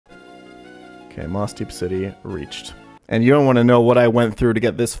Okay, Moss Deep City reached. And you don't want to know what I went through to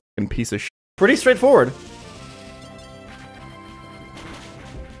get this fucking piece of shit. Pretty straightforward.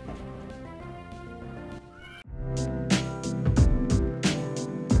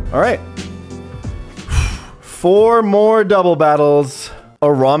 Alright. 4 more double battles.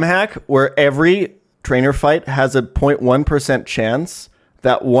 A ROM hack where every trainer fight has a 0.1% chance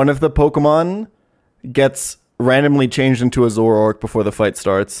that one of the Pokemon gets randomly changed into a Zoroark before the fight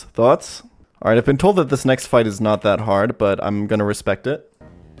starts. Thoughts? Alright, I've been told that this next fight is not that hard, but I'm gonna respect it.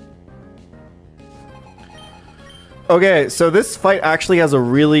 Okay, so this fight actually has a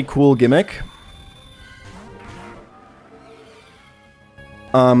really cool gimmick.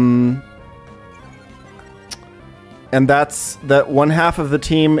 And that's that one half of the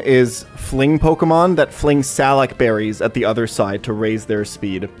team is fling Pokemon that fling Salac berries at the other side to raise their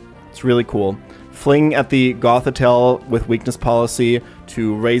speed. It's really cool. Fling at the Gothitelle with weakness policy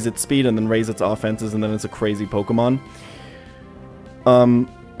to raise its speed and then raise its offenses, and then it's a crazy Pokemon.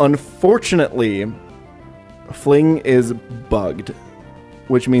 Unfortunately, Fling is bugged,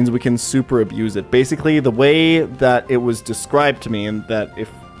 which means we can super abuse it. Basically, the way that it was described to me, and that if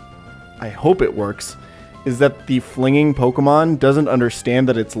I hope it works, is that the flinging Pokemon doesn't understand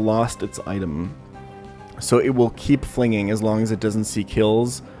that it's lost its item. So it will keep flinging as long as it doesn't see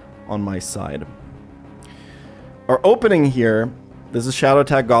kills on my side. Our opening here, this is Shadow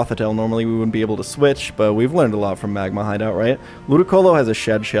Attack Gothitelle. Normally we wouldn't be able to switch, but we've learned a lot from Magma Hideout, right? Ludicolo has a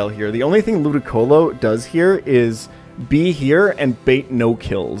Shed Shell here. The only thing Ludicolo does here is be here and bait no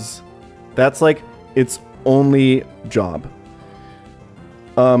kills. That's like its only job.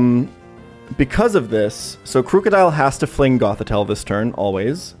 Because of this, so Krookodile has to fling Gothitelle this turn,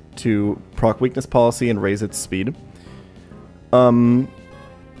 always, to proc weakness policy and raise its speed. Gothitelle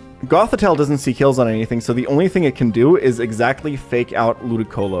doesn't see kills on anything, so the only thing it can do is exactly fake out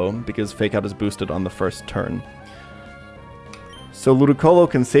Ludicolo, because fake out is boosted on the first turn. So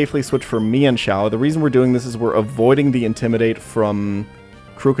Ludicolo can safely switch for Mian Shao. The reason we're doing this is we're avoiding the Intimidate from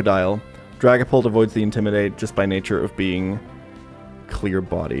Krookodile. Dragapult avoids the Intimidate just by nature of being clear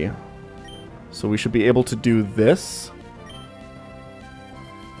body. So we should be able to do this.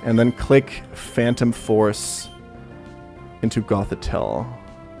 And then click Phantom Force into Gothitelle.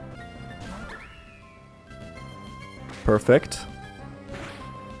 Perfect.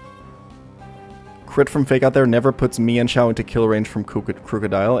 Crit from Fake Out there never puts Mian Shao into kill range from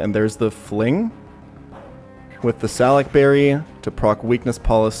Krookodile. And there's the Fling with the Salac Berry to proc weakness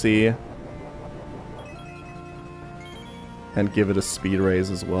policy. And give it a speed raise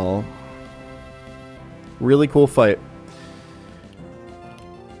as well. Really cool fight.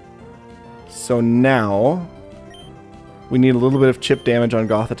 So now we need a little bit of chip damage on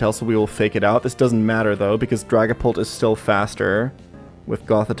Gothitelle, so we will fake it out. This doesn't matter though, because Dragapult is still faster with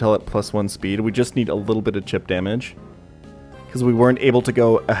Gothitelle at +1 speed. We just need a little bit of chip damage, because we weren't able to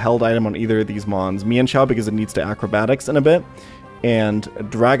go a held item on either of these mons. Mian Shao because it needs to acrobatics in a bit, and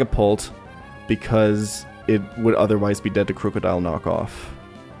Dragapult because it would otherwise be dead to Krookodile knockoff.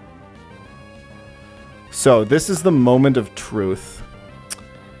 So, this is the moment of truth.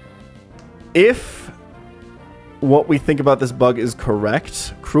 If what we think about this bug is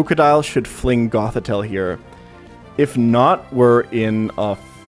correct, Krookodile should fling Gothitelle here. If not, we're in a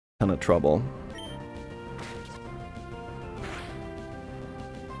ton of trouble.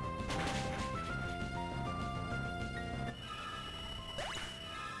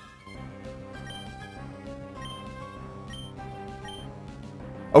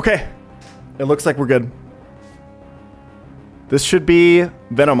 Okay, it looks like we're good. This should be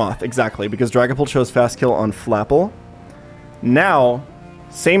Venomoth, exactly, because Dragapult shows fast kill on Flapple. Now,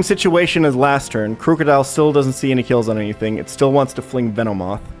 same situation as last turn. Krookodile still doesn't see any kills on anything. It still wants to fling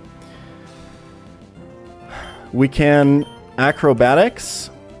Venomoth. We can Acrobatics,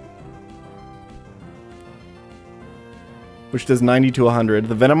 which does 90 to 100.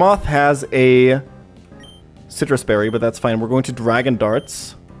 The Venomoth has a Citrus Berry, but that's fine. We're going to Dragon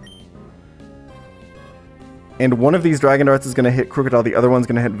Darts. And one of these Dragon Darts is going to hit Krookodile, the other one's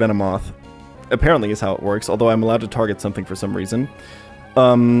going to hit Venomoth. Apparently is how it works, although I'm allowed to target something for some reason.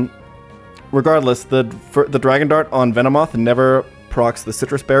 Regardless, the Dragon Dart on Venomoth never procs the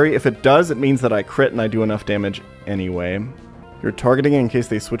Citrus Berry. If it does, it means that I crit and I do enough damage anyway. You're targeting in case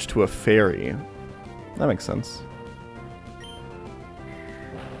they switch to a Fairy. That makes sense.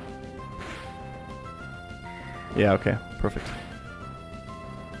 Yeah, okay, perfect.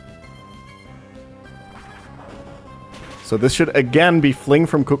 So this should again be Fling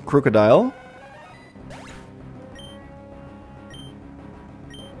from Krookodile.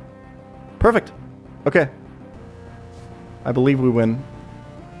 Perfect. Okay. I believe we win.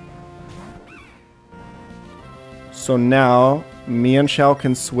 So now, pChal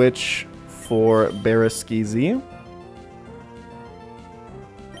can switch for Baraskizi.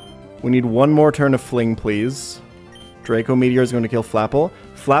 We need one more turn of Fling, please. Draco Meteor is going to kill Flapple.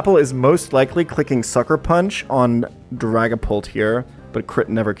 Flapple is most likely clicking Sucker Punch on Dragapult here, but crit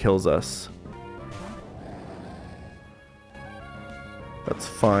never kills us. That's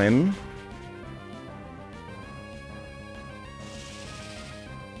fine.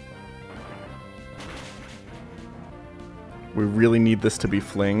 We really need this to be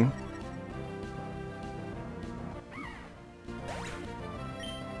Fling.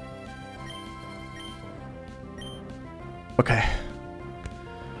 Okay.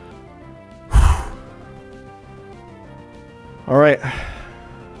 All right.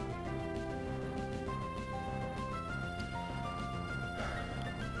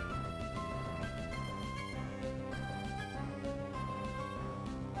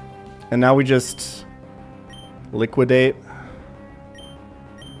 And now we just liquidate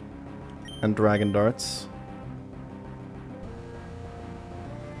and Dragon Darts.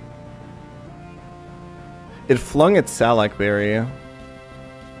 It flung its Salac Berry.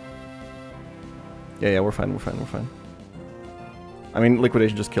 Yeah, we're fine, we're fine, we're fine. I mean,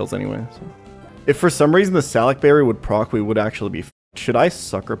 Liquidation just kills anyway. So. If for some reason the Salac Berry would proc, we would actually be Should I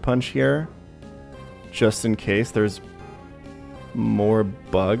Sucker Punch here? Just in case there's more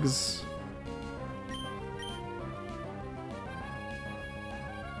bugs?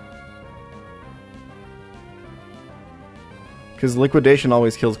 Because Liquidation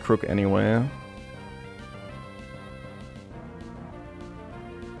always kills Crook anyway.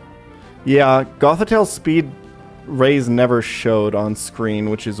 Yeah, Gothitail's speed raise never showed on screen,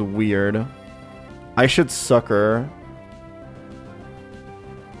 which is weird. I should Sucker.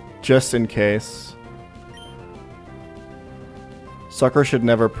 Just in case. Sucker should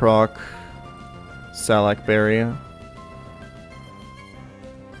never proc Salac Berry.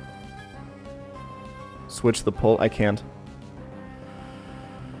 Switch the pull. I can't.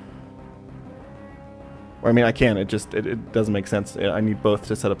 Or, I mean, I can. It just it doesn't make sense. I need both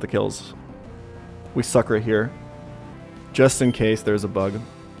to set up the kills. We Sucker here. Just in case there's a bug.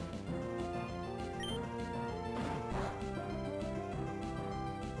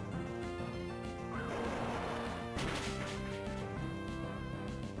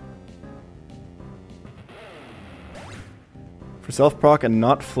 For self-proc and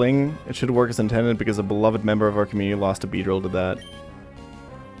not Fling, it should work as intended because a beloved member of our community lost a Beedrill to that.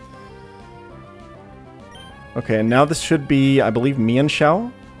 Okay, and now this should be, I believe,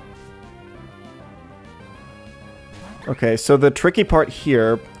 pChal. Okay, so the tricky part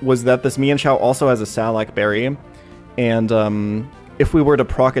here was that this pChal also has a Salac Berry, and if we were to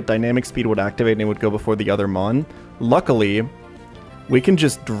proc it, Dynamic Speed would activate and it would go before the other Mon. Luckily, we can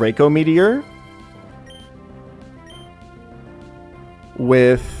just Draco Meteor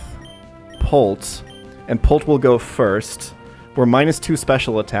with Pult, and Pult will go first. We're -2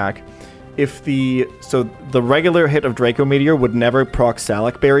 special attack. If so the regular hit of Draco Meteor would never proc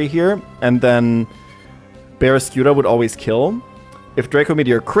Salac Berry here, and then Barraskewda would always kill. If Draco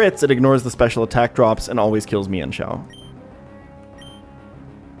Meteor crits, it ignores the special attack drops and always kills pChal.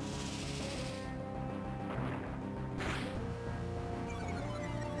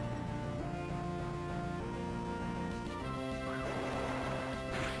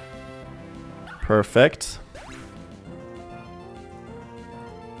 Perfect.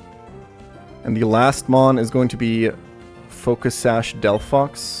 And the last Mon is going to be Focus Sash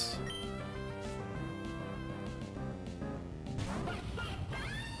Delphox.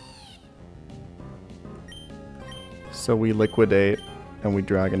 So we Liquidate and we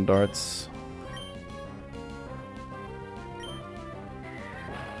Dragon Darts.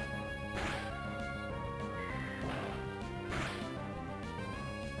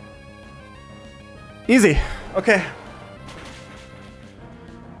 Easy. Okay.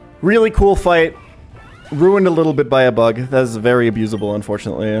 Really cool fight. Ruined a little bit by a bug. That's very abusable,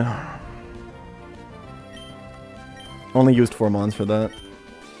 unfortunately. Only used 4 Mons for that.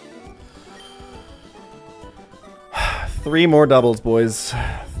 3 more doubles, boys.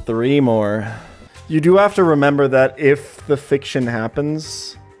 3 more. You do have to remember that if the fiction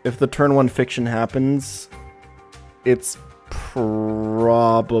happens, if the turn 1 fiction happens, it's probably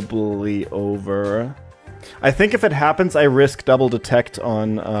over. I think if it happens, I risk double detect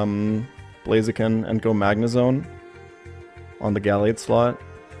on Blaziken and go Magnezone on the Gallade slot.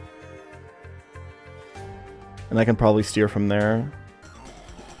 And I can probably steer from there.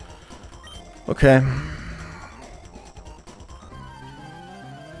 Okay.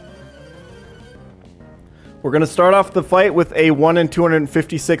 We're going to start off the fight with a 1 in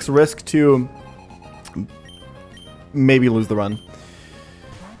 256 risk to maybe lose the run.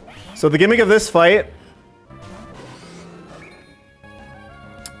 So the gimmick of this fight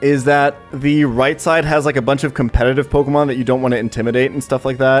is that the right side has like a bunch of competitive Pokemon that you don't want to intimidate and stuff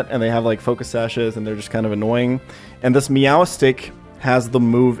like that, and they have like focus sashes and they're just kind of annoying. And this Meowstic has the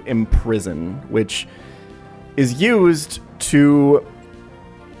move Imprison, which is used to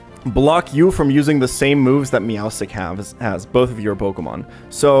block you from using the same moves that Meowstic has, both of your Pokemon.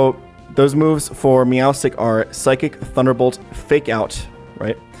 So those moves for Meowstic are Psychic, Thunderbolt, Fake Out,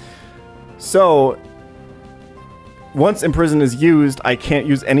 right? So once Imprison is used, I can't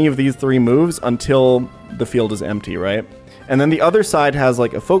use any of these three moves until the field is empty, right? And then the other side has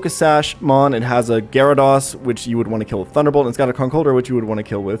like a Focus Sash Mon, it has a Gyarados, which you would want to kill with Thunderbolt, and it's got a Conkeldurr, which you would want to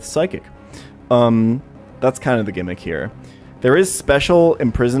kill with Psychic. That's kind of the gimmick here. There is special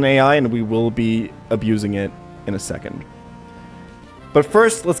Imprison AI, and we will be abusing it in a second. But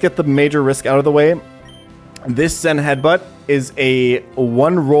first, let's get the major risk out of the way. This Zen Headbutt is a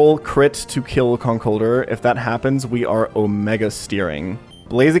one-roll crit to kill Conkeldurr. If that happens, we are Omega Steering.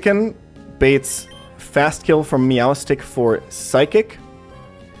 Blaziken baits Fast Kill from Meowstic for Psychic,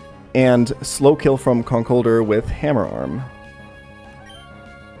 and Slow Kill from Conkeldurr with Hammer Arm.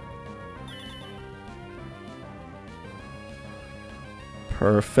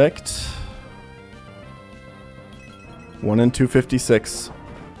 Perfect. 1 in 256.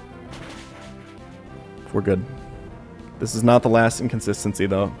 We're good. This is not the last inconsistency,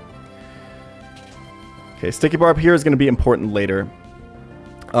 though. Okay, Sticky Barb here is going to be important later.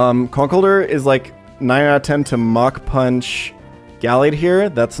 Conkeldurr is like 9 out of 10 to Mach Punch Gallade here.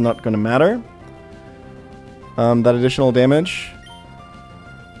 That's not going to matter. That additional damage.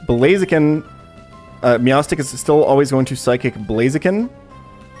 Blaziken. Meowstic is still always going to Psychic Blaziken.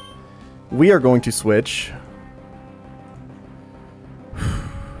 We are going to switch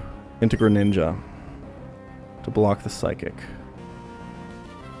into Greninja to block the Psychic.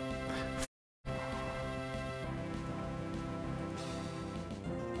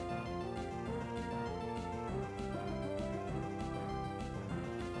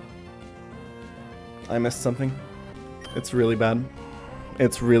 I missed something. It's really bad.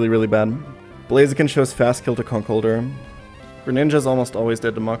 It's really, really bad. Blaziken shows Fast Kill to Conkeldurr. Greninja's almost always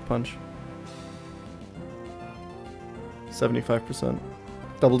dead to Mach Punch. 75%.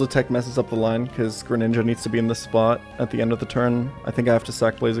 Double Detect messes up the line because Greninja needs to be in this spot at the end of the turn. I think I have to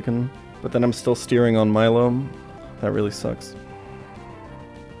sack Blaziken, but then I'm still steering on Milo. That really sucks.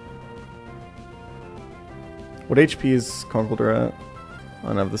 What HP is Conkeldurr at? I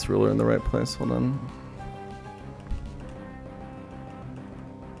don't have this ruler in the right place. Hold on.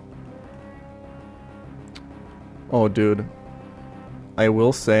 Oh, dude. I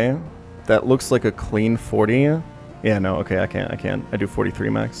will say, that looks like a clean 40. Yeah, no, okay, I can't. I do 43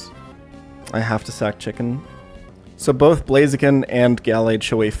 max. I have to sack Chicken. So both Blaziken and Gallade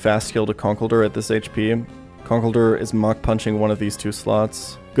show a Fast Kill to Conkeldurr at this HP. Conkeldurr is Mach Punching one of these two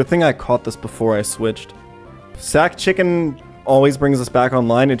slots. Good thing I caught this before I switched. Sack Chicken always brings us back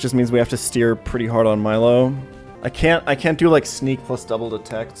online. It just means we have to steer pretty hard on Milo. I can't do like Sneak plus Double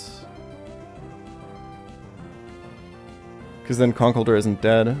Detect, because then Conkeldurr isn't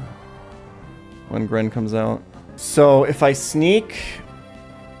dead when Gren comes out. So if I Sneak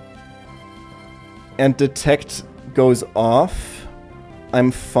and Detect goes off,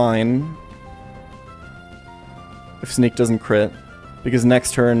 I'm fine if Sneak doesn't crit, because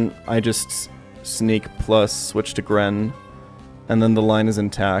next turn I just Sneak plus switch to Gren, and then the line is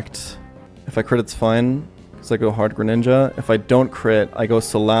intact. If I crit, it's fine, because I go hard Greninja. If I don't crit, I go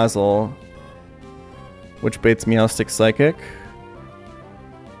Salazzle, which baits Meowstic Psychic.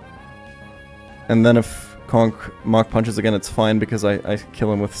 And then if Conk Mach Punches again, it's fine because I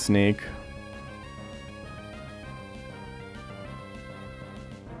kill him with Sneak.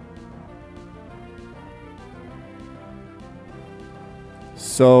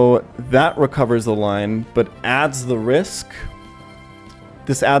 So that recovers the line, but adds the risk.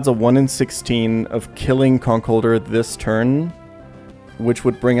 This adds a 1 in 16 of killing Conkeldurr this turn, which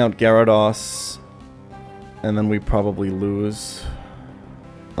would bring out Gyarados, and then we probably lose.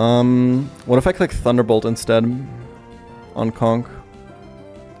 What if I click Thunderbolt instead on Conk?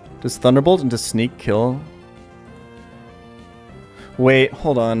 Does Thunderbolt into Sneak kill? Wait,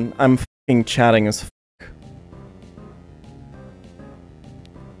 hold on. I'm f***ing chatting as f***.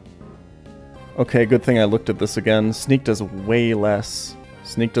 Okay, good thing I looked at this again. Sneak does way less.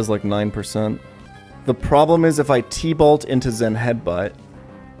 Sneak does like 9%. The problem is if I T-Bolt into Zen Headbutt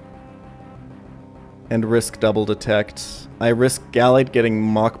and risk Double Detect, I risk Gallade getting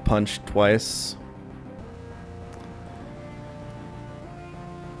Mach Punched twice.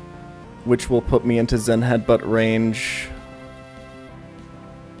 which will put me into Zen Headbutt range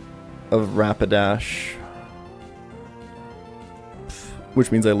of Rapidash,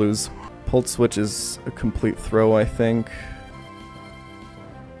 which means I lose. Pulse Switch is a complete throw, I think.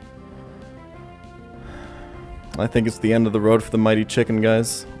 I think it's the end of the road for the Mighty Chicken,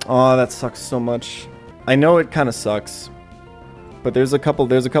 guys. Oh, that sucks so much. I know it kind of sucks, but there's a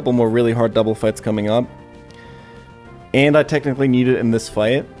couple more really hard double fights coming up. And I technically need it in this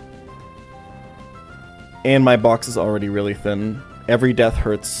fight. And my box is already really thin. Every death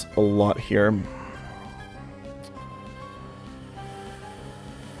hurts a lot here.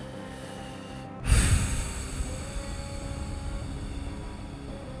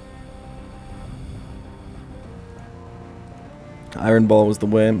 Iron Ball was the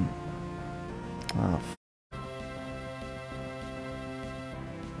win. Oh,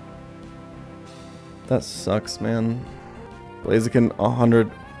 that sucks, man. Blaziken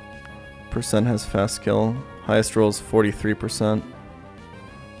 100% has fast kill. Highest roll is 43%.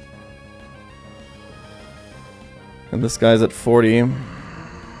 And this guy's at 40.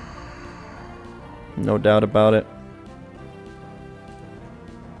 No doubt about it.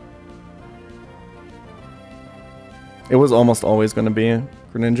 It was almost always going to be.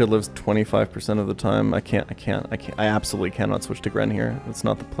 Greninja lives 25% of the time. I absolutely cannot switch to Gren here. That's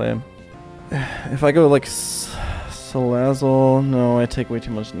not the play. If I go like Salazzle, no, I take way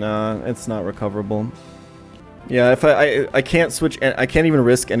too much. Nah, it's not recoverable. Yeah, if I can't switch, I can't even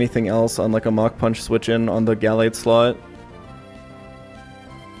risk anything else on like a Mach Punch switch in on the Gallade slot.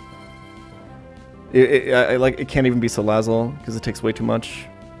 It can't even be Salazzle because it takes way too much.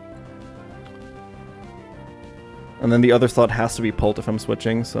 And then the other slot has to be Pult if I'm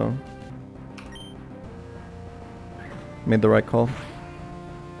switching, so... Made the right call.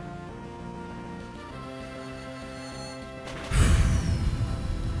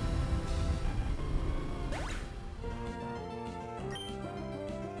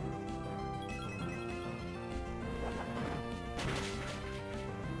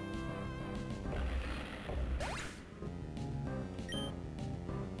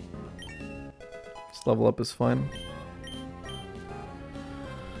 Just level up is fine.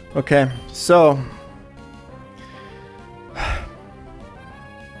 Okay, so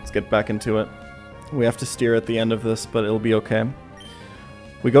let's get back into it. We have to steer at the end of this, but it'll be okay.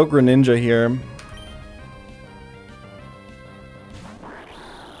 We go Greninja here.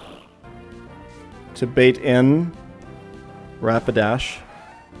 To bait in Rapidash,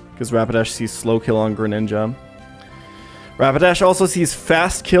 because Rapidash sees slow kill on Greninja. Rapidash also sees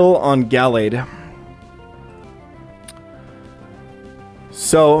fast kill on Gallade.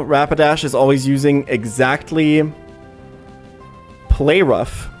 So, Rapidash is always using exactly Play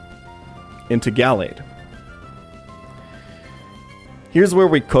Rough into Gallade. Here's where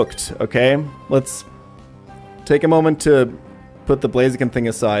we cooked, okay? Let's take a moment to put the Blaziken thing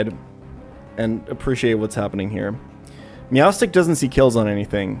aside and appreciate what's happening here. Meowstic doesn't see kills on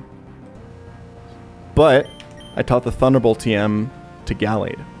anything, but I taught the Thunderbolt TM to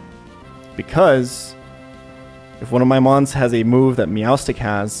Gallade because if one of my mons has a move that Meowstic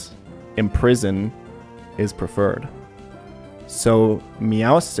has, Imprison is preferred. So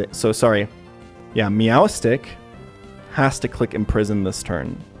Meowstic has to click Imprison this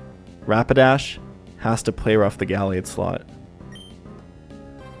turn. Rapidash has to play rough the Gallade slot.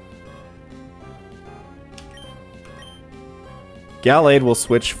 Gallade will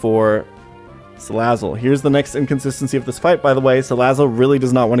switch for Salazzle. Here's the next inconsistency of this fight, by the way. Salazzle really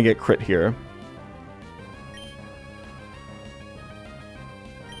does not want to get crit here.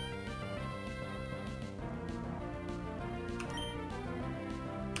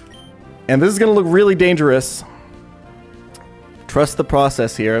 And this is going to look really dangerous. Trust the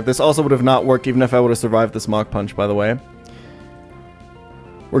process here. This also would have not worked even if I would have survived this Mach Punch, by the way.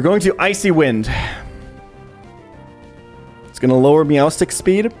 We're going to Icy Wind. It's going to lower Meowstic's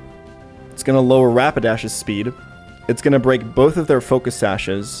speed. It's going to lower Rapidash's speed. It's going to break both of their Focus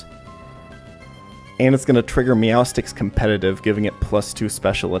Sashes. And it's going to trigger Meowstic's competitive, giving it +2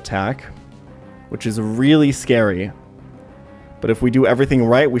 special attack. Which is really scary. But if we do everything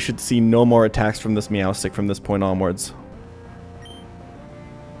right, we should see no more attacks from this Meowstic from this point onwards.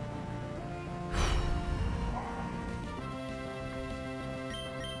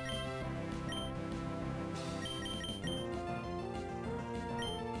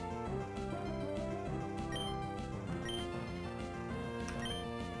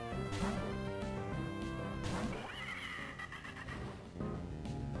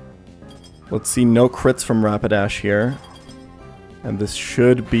 Let's see no crits from Rapidash here. And this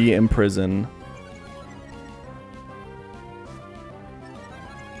should be Imprison.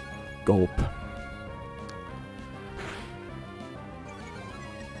 Gulp.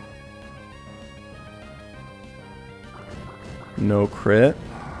 No crit.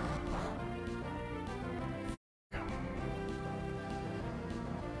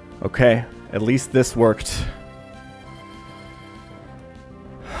 Okay, at least this worked.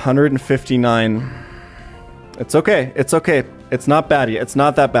 159. It's okay. It's okay. It's not bad yet. It's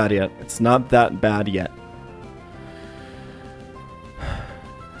not that bad yet. It's not that bad yet.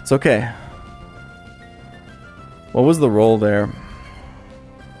 It's okay. What was the roll there?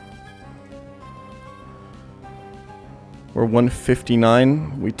 We're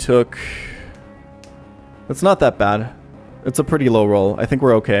 159. We took... That's not that bad. It's a pretty low roll. I think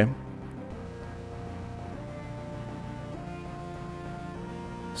we're okay.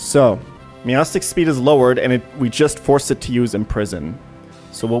 So, Meowstic's speed is lowered, and we just forced it to use Imprison.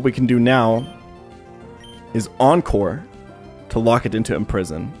 So what we can do now is Encore to lock it into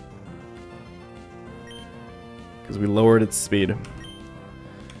Imprison. Because we lowered its speed.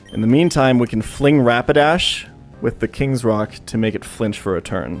 In the meantime, we can fling Rapidash with the King's Rock to make it flinch for a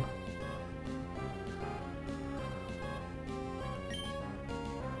turn.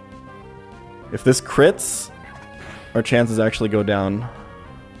 If this crits, our chances actually go down.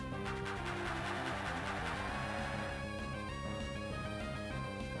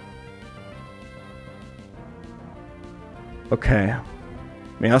 Okay.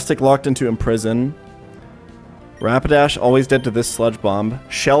 Meowstic locked into Imprison. Rapidash always dead to this Sludge Bomb.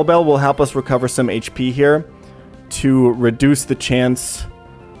 Shell Bell will help us recover some HP here to reduce the chance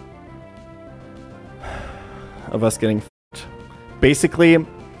of us getting f***ed. Basically,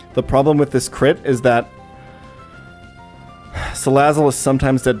 the problem with this crit is that Salazzle is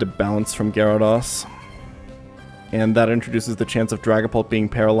sometimes dead to bounce from Gyarados. And that introduces the chance of Dragapult being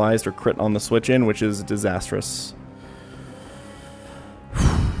paralyzed or crit on the switch-in, which is disastrous.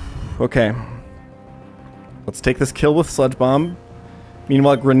 Okay. Let's take this kill with Sludge Bomb.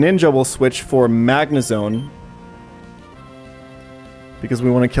 Meanwhile, Greninja will switch for Magnezone, because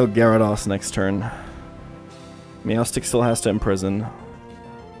we want to kill Gyarados next turn. Meowstic still has to Imprison.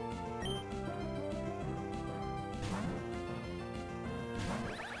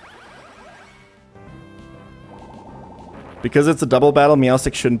 Because it's a double battle,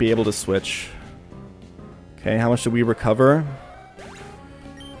 Meowstic shouldn't be able to switch. Okay, how much did we recover?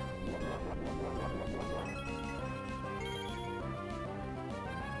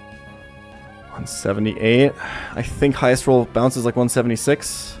 $178. I think highest roll bounce is like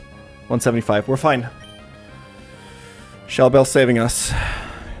 176. 175. We're fine. Shell Bell saving us.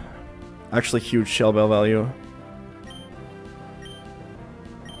 Actually, huge Shell Bell value.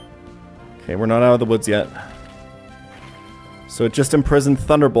 Okay, we're not out of the woods yet. So it just imprisoned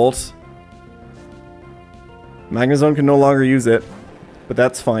Thunderbolt. Magnezone can no longer use it, but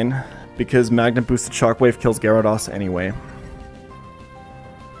that's fine, because Magnet Boosted Shockwave kills Gyarados anyway.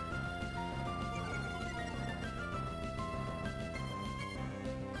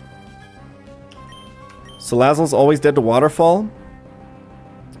 Salazzle's always dead to Waterfall.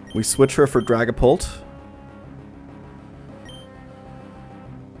 We switch her for Dragapult.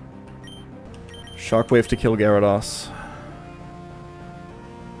 Shockwave to kill Gyarados.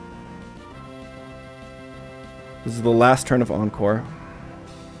 This is the last turn of Encore.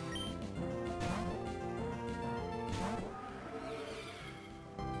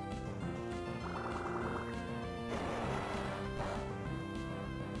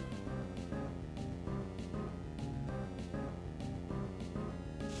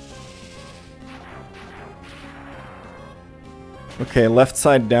 Okay, left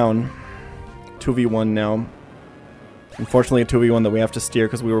side down. 2v1 now. Unfortunately a 2v1 that we have to steer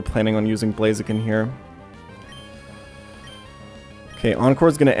because we were planning on using Blaziken here. Okay,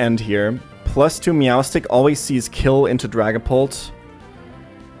 Encore's gonna end here. +2 Meowstic always sees kill into Dragapult.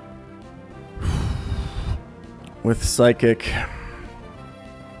 With Psychic.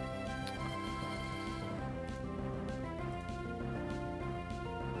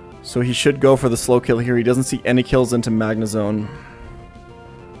 So he should go for the slow kill here. He doesn't see any kills into Magnezone.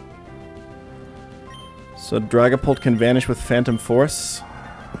 So Dragapult can vanish with Phantom Force.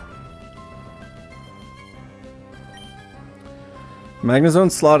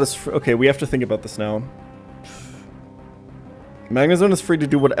 Magnezone slot is... Okay, we have to think about this now. Magnezone is free to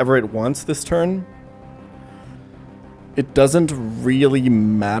do whatever it wants this turn. It doesn't really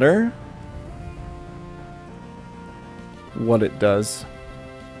matter what it does,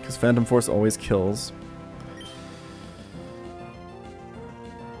 because Phantom Force always kills.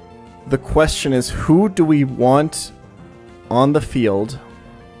 The question is, who do we want on the field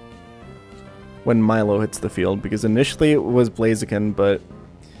when Milo hits the field? Because initially it was Blaziken, but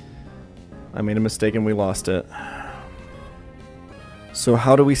I made a mistake and we lost it. So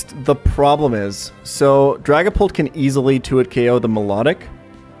how do we... the problem is... so Dragapult can easily 2-hit KO the Melodic.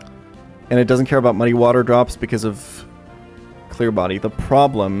 And it doesn't care about Muddy Water drops because of Clear Body. The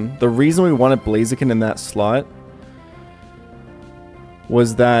problem... the reason we wanted Blaziken in that slot...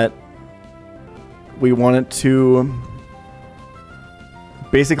 was that... we wanted to...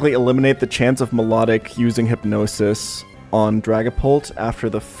 basically eliminate the chance of Melodic using Hypnosis on Dragapult after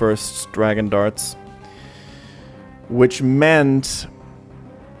the first Dragon Darts. Which meant...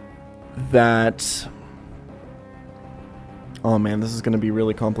 that... oh man, this is going to be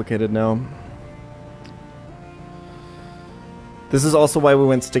really complicated now. This is also why we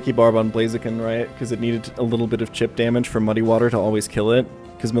went Sticky Barb on Blaziken, right? Because it needed a little bit of chip damage for Muddy Water to always kill it.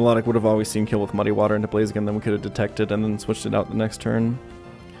 Because Melodic would have always seen kill with Muddy Water into Blaziken, then we could have detected and then switched it out the next turn.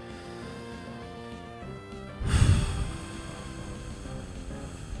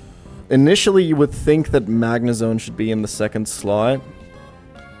 Initially, you would think that Magnezone should be in the second slot.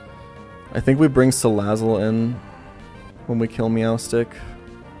 I think we bring Salazzle in when we kill Meowstic.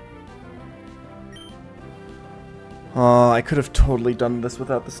 I could have totally done this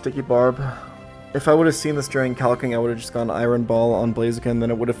without the Sticky Barb. If I would have seen this during Calking, I would have just gone Iron Ball on Blaziken,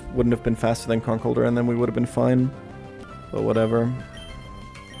 then it wouldn't have been faster than Conkeldurr, and then we would have been fine. But whatever.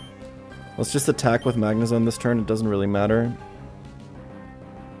 Let's just attack with Magnezone this turn, it doesn't really matter.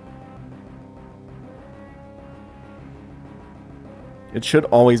 It should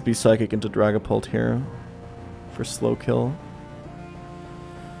always be Psychic into Dragapult here for slow kill.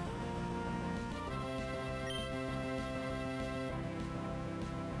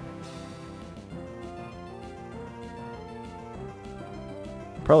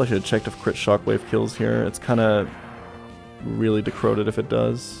 Probably should have checked if Crit Shockwave kills here. It's kind of really decroded if it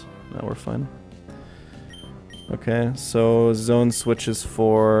does. Now we're fine. Okay, so Zone switches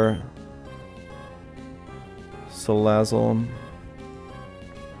for Salazzle.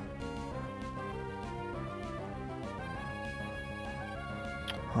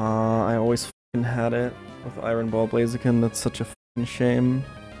 I always f***ing had it with Iron Ball Blaziken. That's such a f***ing shame.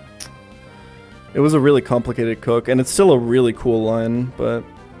 It was a really complicated cook, and it's still a really cool line, but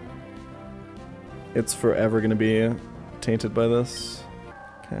it's forever going to be tainted by this.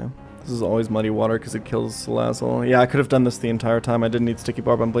 Okay. This is always Muddy Water because it kills Salazzle. Yeah, I could have done this the entire time. I didn't need Sticky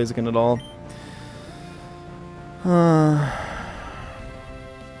Barb on Blaziken at all.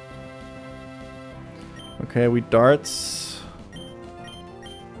 Okay, we darts.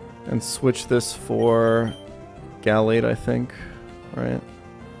 And switch this for Gallade, I think. Right?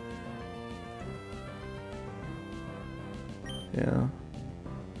 Yeah.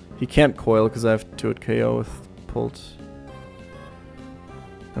 He can't coil because I have 2-hit KO with Pult.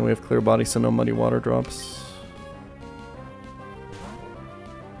 And we have Clear Body, so no Muddy Water drops.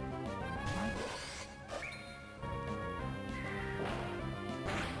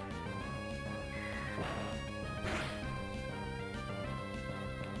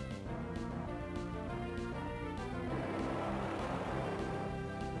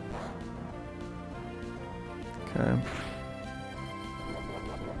 Okay.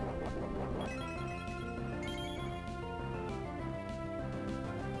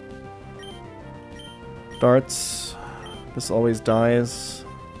 Darts. This always dies.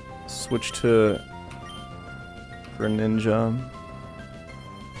 Switch to Greninja.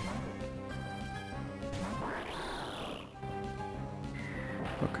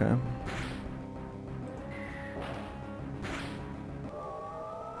 Okay.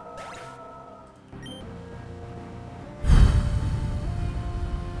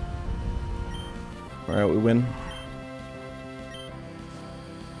 Alright, we win.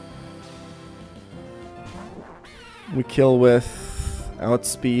 We kill with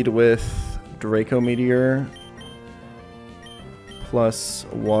Outspeed with Draco Meteor plus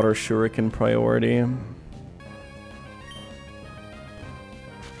Water Shuriken priority.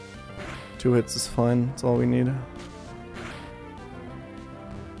 2 hits is fine, that's all we need.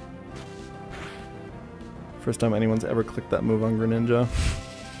 First time anyone's ever clicked that move on Greninja.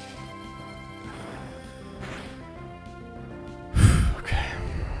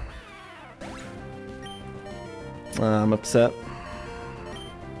 I'm upset.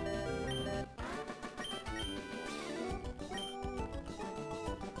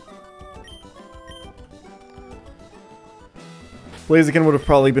 Blaziken would have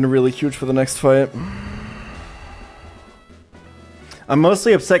probably been really huge for the next fight. I'm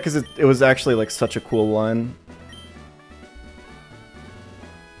mostly upset because it was actually like such a cool line.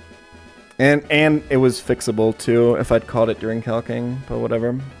 And it was fixable too if I'd caught it during calking, but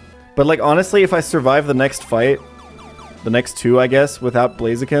whatever. But like honestly, if I survive the next fight, the next two, I guess, without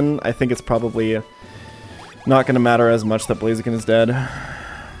Blaziken, I think it's probably not going to matter as much that Blaziken is dead.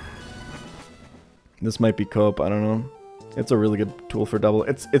 This might be co-op, I don't know. It's a really good tool for double.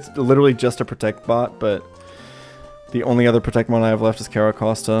 It's literally just a protect bot, but the only other protect one I have left is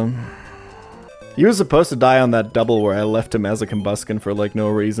Caracosta. He was supposed to die on that double where I left him as a Combuskin for like no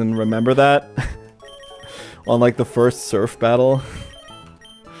reason. Remember that? On like the first surf battle.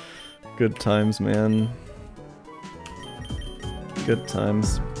 Good times, man. Good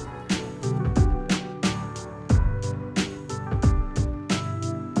times.